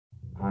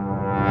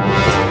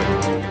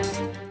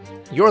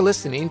You're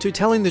listening to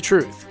Telling the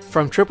Truth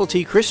from Triple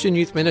T Christian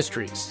Youth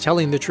Ministries,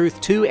 telling the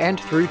truth to and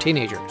through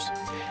teenagers.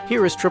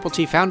 Here is Triple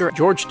T founder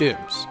George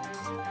Dooms.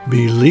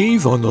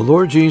 Believe on the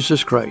Lord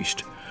Jesus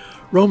Christ.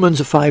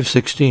 Romans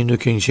 5:16, New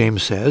King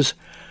James says,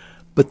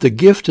 "But the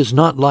gift is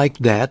not like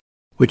that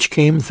which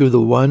came through the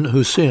one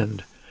who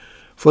sinned.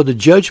 For the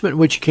judgment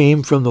which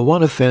came from the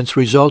one offense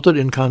resulted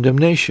in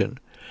condemnation,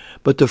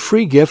 but the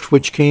free gift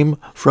which came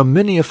from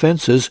many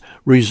offenses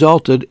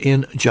resulted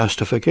in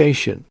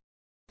justification."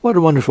 What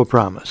a wonderful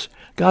promise.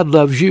 God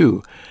loves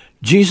you.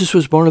 Jesus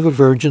was born of a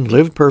virgin,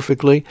 lived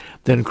perfectly,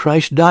 then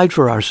Christ died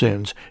for our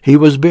sins. He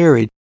was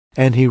buried,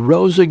 and he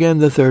rose again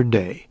the third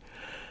day.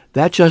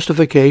 That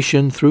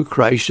justification through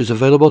Christ is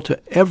available to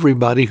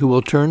everybody who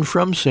will turn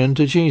from sin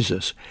to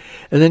Jesus,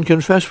 and then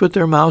confess with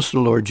their mouths the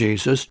Lord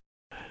Jesus,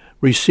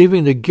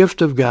 receiving the gift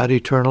of God,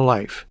 eternal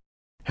life.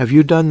 Have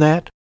you done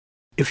that?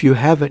 If you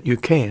haven't, you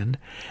can.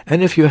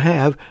 And if you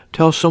have,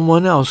 tell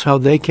someone else how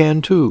they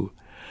can too.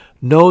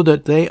 Know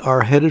that they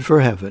are headed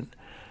for heaven.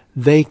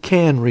 They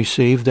can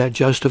receive that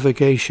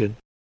justification.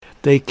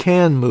 They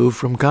can move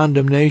from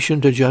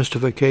condemnation to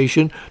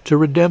justification to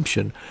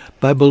redemption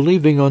by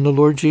believing on the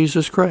Lord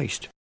Jesus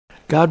Christ.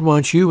 God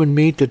wants you and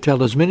me to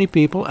tell as many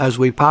people as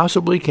we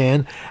possibly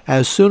can,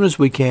 as soon as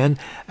we can,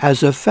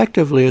 as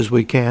effectively as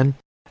we can,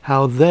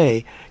 how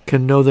they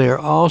can know they are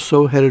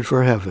also headed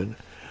for heaven.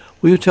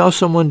 Will you tell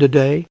someone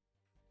today?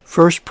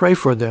 First, pray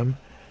for them.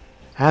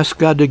 Ask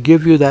God to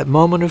give you that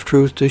moment of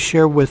truth to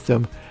share with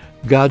them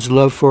God's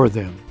love for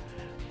them.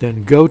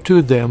 Then go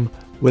to them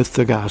with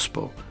the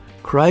gospel.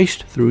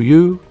 Christ, through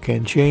you,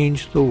 can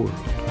change the world.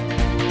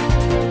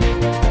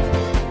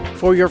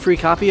 For your free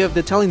copy of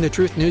the Telling the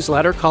Truth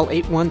newsletter, call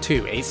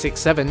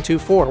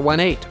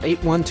 812-867-2418,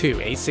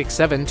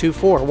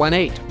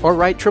 812-867-2418, or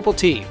write Triple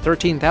T,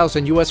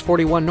 13,000 U.S.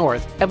 41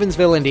 North,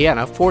 Evansville,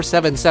 Indiana,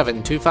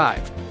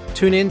 47725.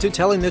 Tune in to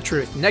Telling the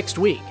Truth next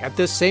week at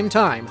this same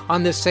time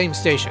on this same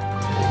station.